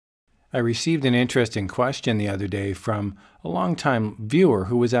I received an interesting question the other day from a longtime viewer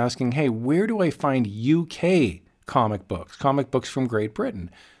who was asking, hey, where do I find UK comic books from Great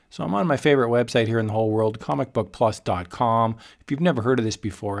Britain? So I'm on my favorite website here in the whole world, comicbookplus.com. If you've never heard of this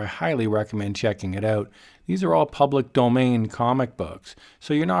before, I highly recommend checking it out. These are all public domain comic books.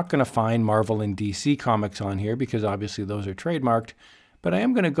 So you're not going to find Marvel and DC comics on here because obviously those are trademarked. But I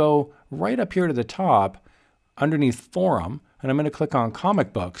am going to go right up here to the top underneath Forum, and I'm going to click on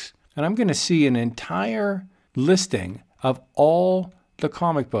Comic Books. And I'm going to see an entire listing of all the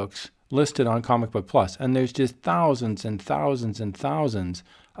comic books listed on Comic Book Plus. And there's just thousands and thousands and thousands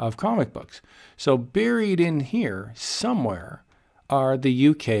of comic books. So buried in here somewhere are the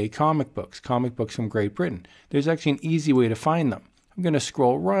UK comic books from Great Britain. There's actually an easy way to find them. I'm going to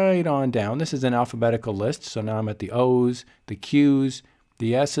scroll right on down. This is an alphabetical list. So now I'm at the O's, the Q's,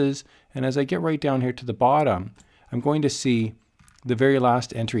 the S's. And as I get right down here to the bottom, I'm going to see the very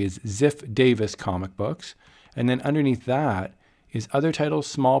last entry is Ziff Davis comic books. And then underneath that is other titles,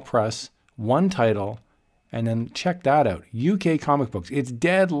 small press, one title, and then check that out, UK comic books. It's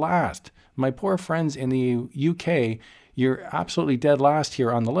dead last. My poor friends in the UK, you're absolutely dead last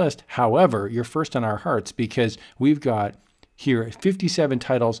here on the list. However, you're first in our hearts because we've got here 57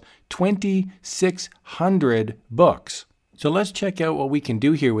 titles, 2,600 books. So let's check out what we can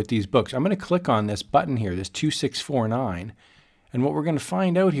do here with these books. I'm going to click on this button here, this 2649. And what we're going to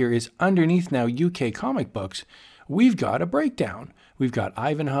find out here is underneath now UK comic books, we've got a breakdown. We've got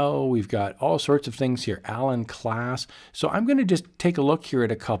Ivanhoe, we've got all sorts of things here, Alan Class. So I'm going to just take a look here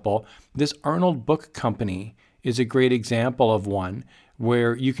at a couple. This Arnold Book Company is a great example of one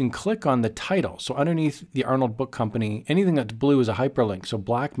where you can click on the title. So underneath the Arnold Book Company, anything that's blue is a hyperlink. So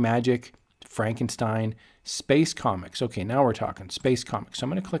Black Magic, Frankenstein, Space Comics. Okay, now we're talking Space Comics. So I'm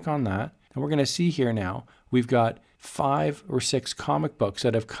going to click on that. And we're going to see here now, we've got 5 or 6 comic books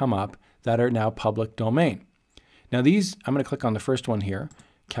that have come up that are now public domain. Now these, I'm going to click on the first one here,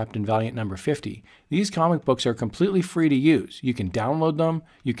 Captain Valiant number 50. These comic books are completely free to use. You can download them,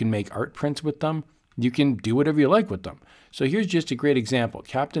 you can make art prints with them, you can do whatever you like with them. So here's just a great example.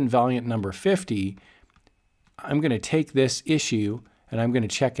 Captain Valiant number 50, I'm going to take this issue and I'm going to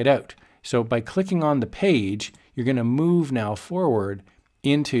check it out. So by clicking on the page, you're going to move now forward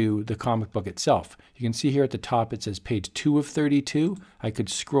into the comic book itself. You can see here at the top it says page 2 of 32. I could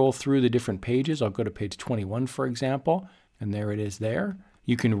scroll through the different pages. I'll go to page 21 for example, and there it is there.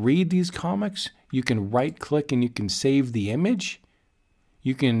 You can read these comics. You can right click and you can save the image.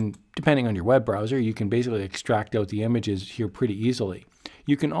 You can, depending on your web browser, you can basically extract out the images here pretty easily.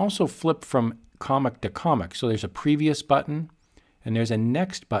 You can also flip from comic to comic. So there's a previous button and there's a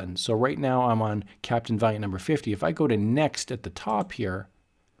next button. So right now I'm on Captain Valiant number 50. If I go to next at the top here,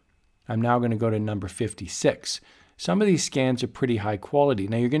 I'm now going to go to number 56. Some of these scans are pretty high quality.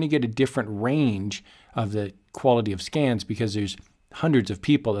 Now you're going to get a different range of the quality of scans because there's hundreds of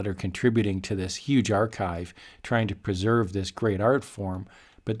people that are contributing to this huge archive trying to preserve this great art form.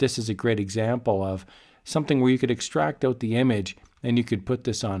 But this is a great example of something where you could extract out the image and you could put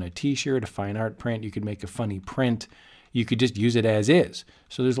this on a t-shirt, a fine art print, you could make a funny print, you could just use it as is.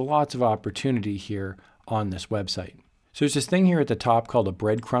 So there's lots of opportunity here on this website. So there's this thing here at the top called a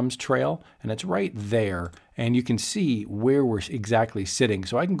breadcrumbs trail, and it's right there, and you can see where we're exactly sitting.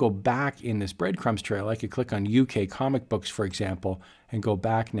 So I can go back in this breadcrumbs trail. I could click on UK comic books, for example, and go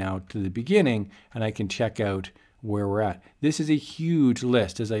back now to the beginning, and I can check out where we're at. This is a huge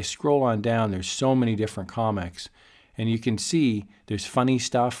list. As I scroll on down, there's so many different comics, and you can see there's funny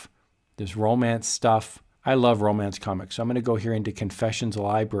stuff, there's romance stuff. I love romance comics. So I'm going to go here into Confessions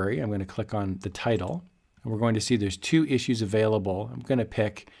Library. I'm going to click on the title. And we're going to see there's 2 issues available. I'm going to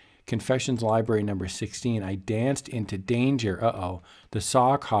pick Confessions Library number 16. I danced into danger. Uh-oh. The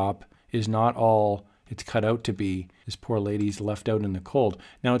sock hop is not all it's cut out to be. This poor lady's left out in the cold.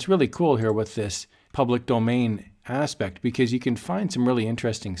 Now it's really cool here with this public domain aspect because you can find some really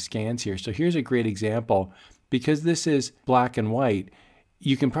interesting scans here. So here's a great example. Because this is black and white,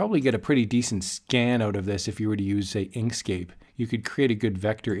 you can probably get a pretty decent scan out of this if you were to use, say, Inkscape. You could create a good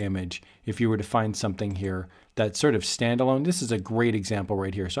vector image if you were to find something here that's sort of standalone. This is a great example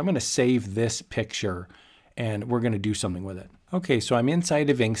right here. So I'm going to save this picture and we're going to do something with it. Okay, so I'm inside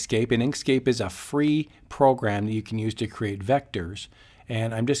of Inkscape, and Inkscape is a free program that you can use to create vectors.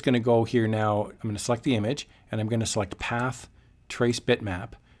 And I'm just going to go here now. I'm going to select the image and I'm going to select Path, Trace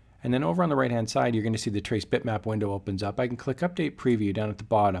Bitmap. And then over on the right hand side, you're going to see the Trace Bitmap window opens up. I can click Update Preview down at the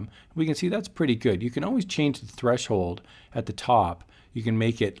bottom. We can see that's pretty good. You can always change the threshold at the top You can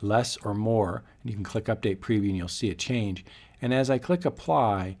make it less or more, and you can click Update Preview and you'll see it change. And as I click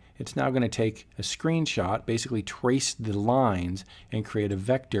Apply, it's now going to take a screenshot, basically trace the lines and create a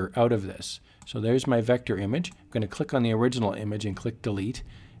vector out of this. So there's my vector image. I'm going to click on the original image and click Delete.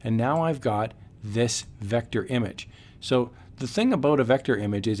 And now I've got this vector image. So the thing about a vector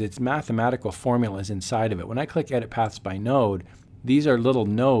image is its mathematical formulas inside of it. When I click Edit Paths by Node, these are little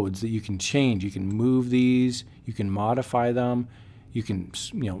nodes that you can change. You can move these, you can modify them, you can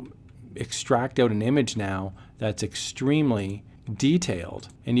extract out an image now that's extremely detailed,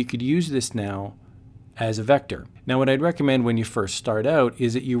 and you could use this now as a vector. Now what I'd recommend when you first start out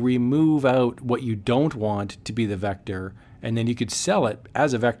is that you remove out what you don't want to be the vector, and then you could sell it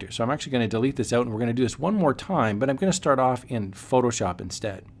as a vector. So I'm actually going to delete this out, and we're going to do this one more time, but I'm going to start off in Photoshop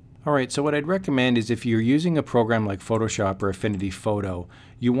instead. Alright, so what I'd recommend is if you're using a program like Photoshop or Affinity Photo,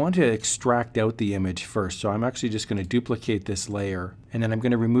 you want to extract out the image first. So I'm actually just going to duplicate this layer, and then I'm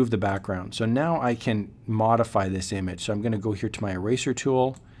going to remove the background. So now I can modify this image. So I'm going to go here to my eraser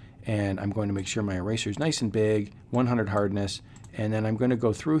tool, and I'm going to make sure my eraser is nice and big, 100 hardness, and then I'm going to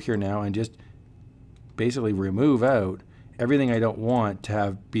go through here now and just basically remove out everything I don't want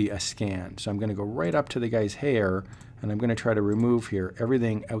to be a scan. So I'm going to go right up to the guy's hair, and I'm going to try to remove here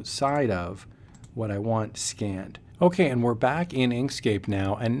everything outside of what I want scanned. Okay, and we're back in Inkscape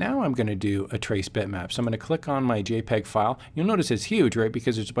now, and now I'm going to do a trace bitmap. So I'm going to click on my JPEG file. You'll notice it's huge, right,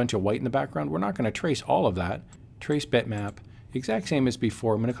 because there's a bunch of white in the background. We're not going to trace all of that. Trace bitmap, exact same as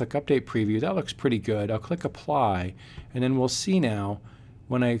before. I'm going to click Update Preview. That looks pretty good. I'll click Apply, and then we'll see now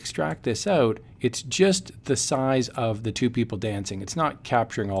when I extract this out, it's just the size of the two people dancing. It's not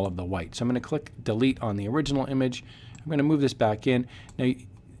capturing all of the white. So I'm going to click Delete on the original image. I'm going to move this back in. Now,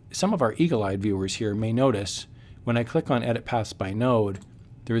 some of our eagle-eyed viewers here may notice when I click on Edit Paths by Node,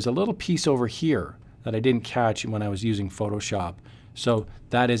 there is a little piece over here that I didn't catch when I was using Photoshop. So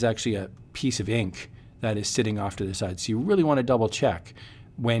that is actually a piece of ink that is sitting off to the side. So you really want to double check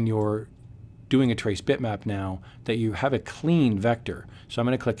when you're doing a trace bitmap now that you have a clean vector. So I'm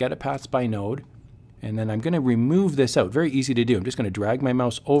going to click Edit Paths by Node, and then I'm going to remove this out. Very easy to do. I'm just going to drag my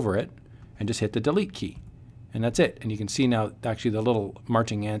mouse over it and just hit the Delete key. And that's it. And you can see now actually the little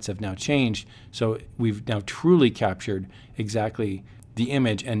marching ants have now changed. So we've now truly captured exactly the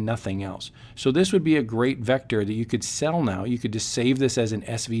image and nothing else. So this would be a great vector that you could sell now. You could just save this as an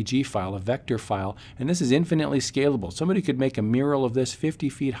SVG file, a vector file, and this is infinitely scalable. Somebody could make a mural of this 50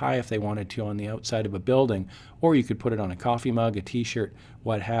 feet high if they wanted to on the outside of a building, or you could put it on a coffee mug, a t-shirt,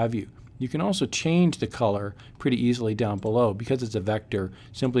 what have you. You can also change the color pretty easily down below. Because it's a vector,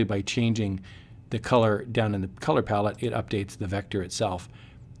 simply by changing the color down in the color palette, it updates the vector itself.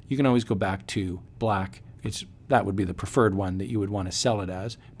 You can always go back to black. That would be the preferred one that you would want to sell it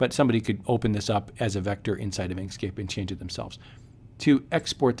as, but somebody could open this up as a vector inside of Inkscape and change it themselves. To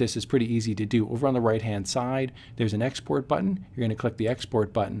export this is pretty easy to do. Over on the right hand side, there's an export button. You're going to click the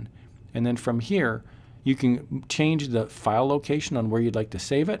export button, and then from here you can change the file location on where you'd like to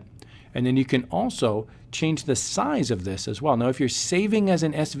save it, and then you can also change the size of this as well. Now if you're saving as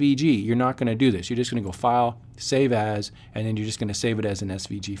an SVG, you're not going to do this. You're just going to go File, Save As, and then you're just going to save it as an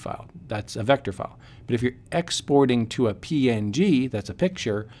SVG file. That's a vector file. But if you're exporting to a PNG, that's a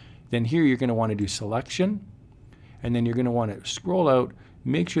picture, then here you're going to want to do Selection, and then you're going to want to scroll out,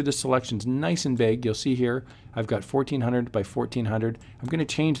 make sure the selection's nice and big. You'll see here I've got 1400 by 1400. I'm going to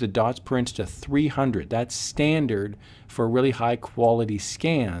change the dots per inch to 300. That's standard for really high quality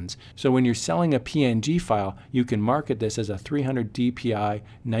scans. So when you're selling a PNG file, you can market this as a 300 DPI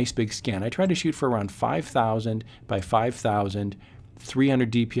nice big scan. I try to shoot for around 5000 by 5000,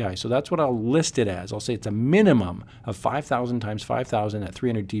 300 DPI. So that's what I'll list it as. I'll say it's a minimum of 5000 times 5000 at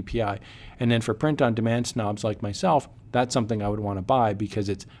 300 DPI. And then for print on demand snobs like myself, that's something I would want to buy because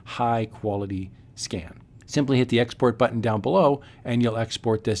it's high quality scan. Simply hit the export button down below and you'll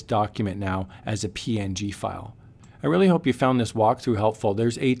export this document now as a PNG file. I really hope you found this walkthrough helpful.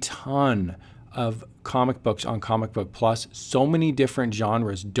 There's a ton of comic books on Comic Book Plus, so many different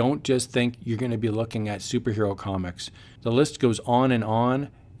genres. Don't just think you're going to be looking at superhero comics. The list goes on and on.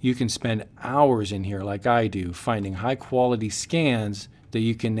 You can spend hours in here like I do finding high quality scans that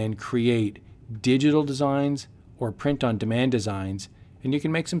you can then create digital designs or print on demand designs, and you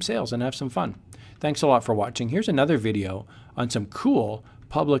can make some sales and have some fun. Thanks a lot for watching. Here's another video on some cool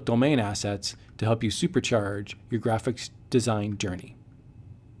public domain assets to help you supercharge your graphics design journey.